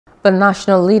The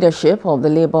national leadership of the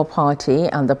Labour Party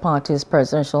and the party's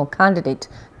presidential candidate,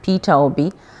 Peter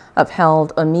Obi, have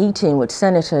held a meeting with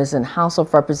senators and House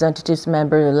of Representatives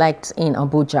member-elects in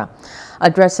Abuja.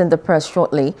 Addressing the press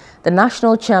shortly, the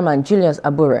national chairman, Julius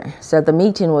Abure, said the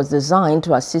meeting was designed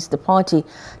to assist the party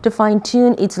to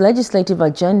fine-tune its legislative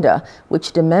agenda,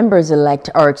 which the members-elect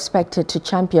are expected to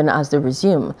champion as they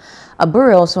resume.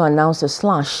 Abure also announced a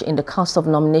slash in the cost of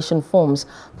nomination forms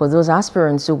for those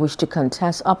aspirants who wish to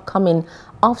contest upcoming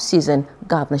off-season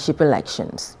governorship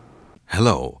elections.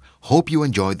 Hello, hope you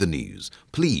enjoyed the news.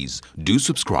 Please do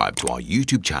subscribe to our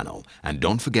YouTube channel and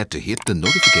don't forget to hit the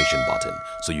notification button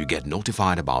so you get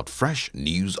notified about fresh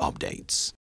news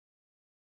updates.